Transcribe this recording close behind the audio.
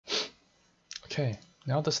Okay,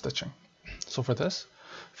 now the stitching. So for this,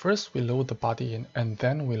 first we load the body in and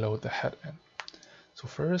then we load the head in. So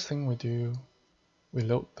first thing we do, we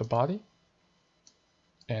load the body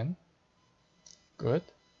in. Good.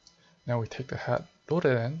 Now we take the head, load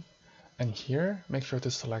it in, and here make sure to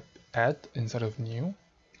select add instead of new,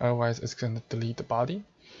 otherwise it's going to delete the body.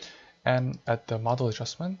 And at the model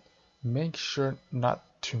adjustment, make sure not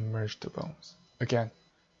to merge the bones. Again,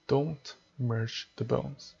 don't merge the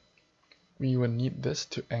bones. We will need this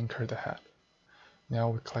to anchor the head. Now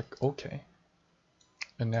we click OK,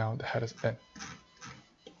 and now the head is in.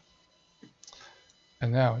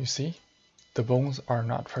 And now you see, the bones are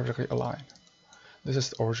not perfectly aligned. This is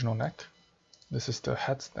the original neck, this is the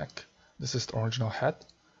head's neck, this is the original head,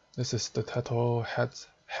 this is the turtle head's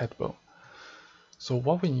head bone. So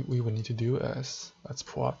what we would need to do is, let's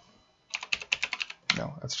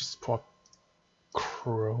just pull up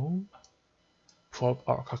Chrome, pull up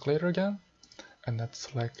our calculator again, and let's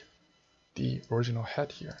select the original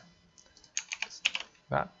head here,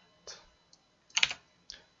 that,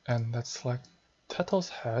 and let's select turtle's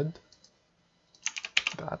head,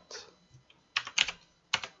 that.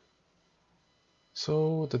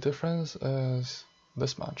 So the difference is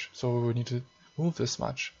this much, so we need to move this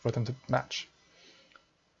much for them to match.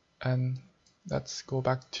 And let's go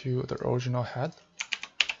back to the original head.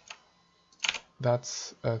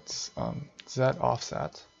 That's its Z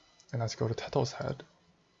offset, and let's go to turtle's head.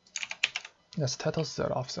 That's turtle's Z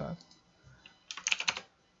offset.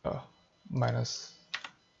 Minus.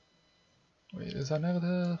 Wait, is that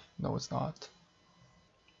negative? No, it's not.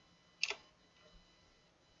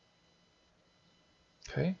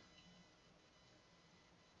 Okay.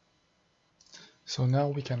 So now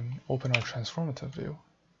we can open our transformative view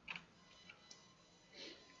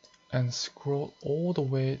and scroll all the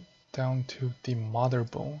way down to the mother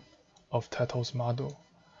bone of turtle's model,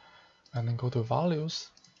 and then go to values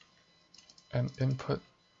and input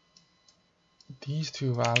these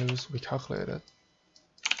two values we calculated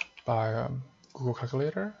by Google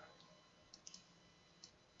Calculator.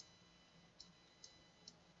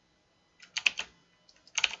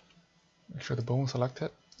 Make sure the bone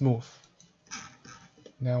selected, move.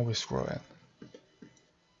 Now we scroll in,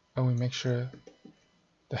 and we make sure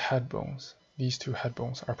the head bones, these two head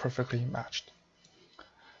bones, are perfectly matched.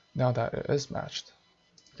 Now that it is matched,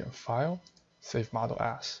 we can File, Save Model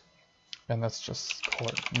As, and let's just call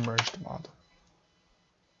it Merged Model.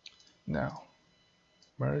 Now,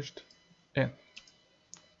 merged in.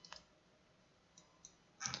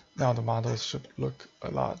 Now the models should look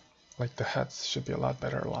a lot like the heads should be a lot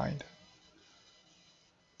better aligned.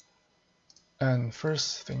 And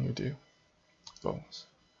first thing you do, bones.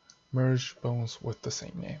 Merge bones with the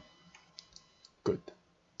same name. Good.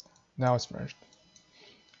 Now it's merged.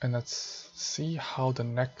 And let's see how the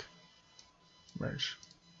neck merge.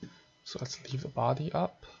 So let's leave the body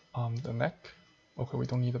up, the neck. Okay, we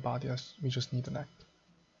don't need the body, we just need the neck.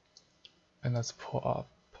 And let's pull up,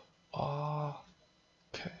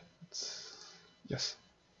 okay, yes.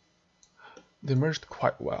 They merged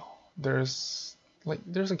quite well. There's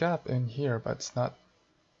a gap in here, but it's not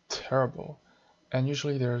terrible. And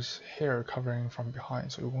usually there's hair covering from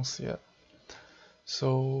behind, so you won't see it.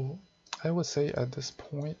 So I would say at this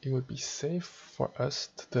point, it would be safe for us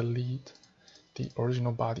to delete the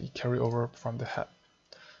original body carry over from the head.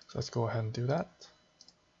 So let's go ahead and do that.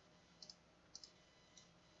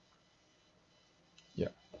 Yeah,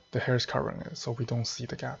 the hair is covering it, so we don't see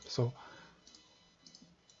the gap. So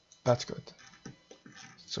that's good.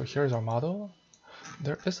 So here's our model.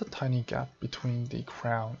 There is a tiny gap between the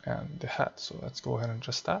crown and the head, so let's go ahead and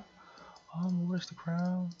adjust that. Where's the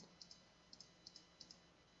crown?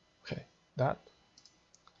 Okay, that.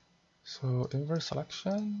 So inverse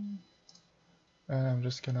selection, and I'm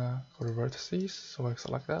just gonna go to vertices, so I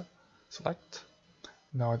select that, select.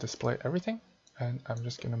 Now I display everything, and I'm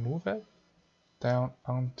just gonna move it down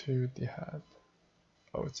onto the head.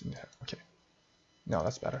 Oh, it's in the head, okay. Now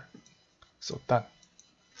that's better. So done.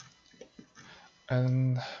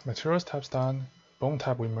 And materials tab's done. Bone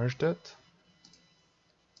tab, we merged it.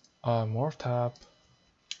 Morph tab,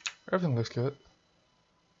 everything looks good.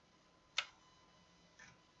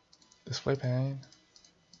 Display pane,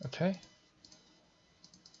 okay.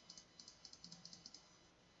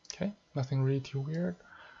 Okay, nothing really too weird.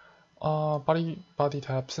 Body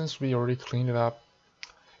tab, since we already cleaned it up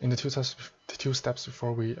in the two steps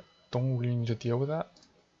before, we don't really need to deal with that.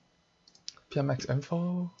 PMX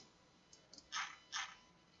info.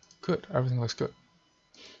 Good, everything looks good.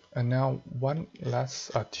 And now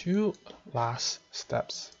two last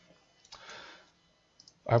steps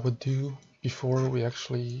I would do before we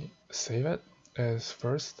actually save it. is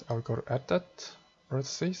first I would go to Edit,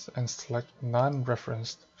 Vertices, and select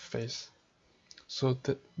non-referenced face. So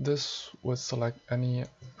this would select any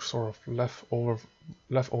sort of leftover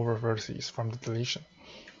vertices from the deletion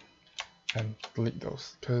and delete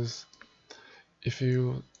those. Because if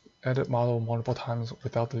you edit model multiple times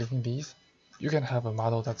without deleting these, you can have a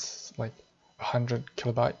model that's like 100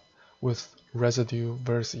 kilobyte with residue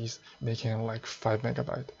vertices making like 5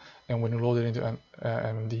 megabyte. And when you load it into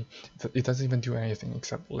MMD, it doesn't even do anything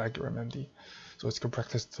except lag your MMD. So it's good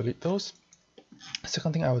practice to delete those.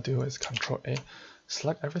 Second thing I would do is Control A,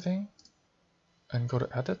 select everything, and go to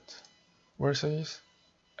Edit, Vertices,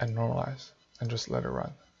 and Normalize, and just let it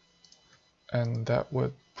run. And that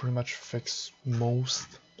would pretty much fix most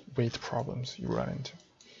weight problems you run into.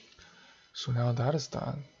 So now that is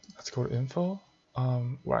done, let's go to Info.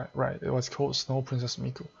 Right, it was called Snow Princess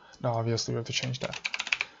Miku. Now obviously we have to change that.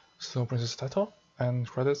 Snow Princess title and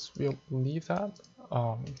credits, we'll leave that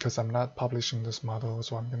because I'm not publishing this model,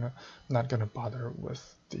 so I'm not gonna bother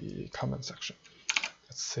with the comment section.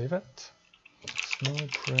 Let's save it. Snow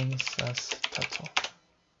Princess title.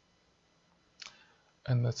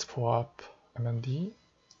 And let's pull up MMD.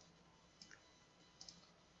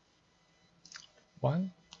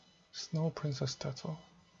 1 Snow Princess title.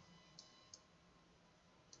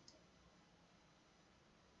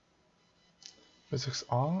 Physics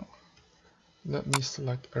on. Let me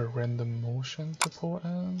select a random motion to pull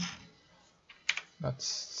in. Let's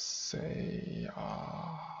say,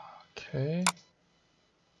 okay.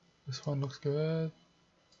 This one looks good.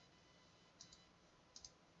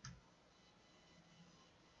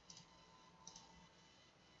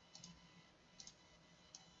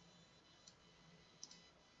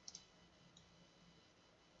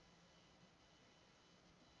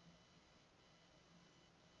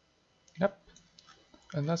 Yep.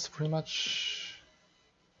 And that's pretty much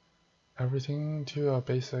everything to a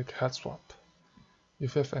basic head swap.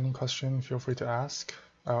 If you have any question, feel free to ask.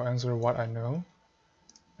 I'll answer what I know.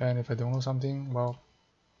 And if I don't know something, well,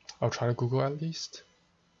 I'll try to Google at least.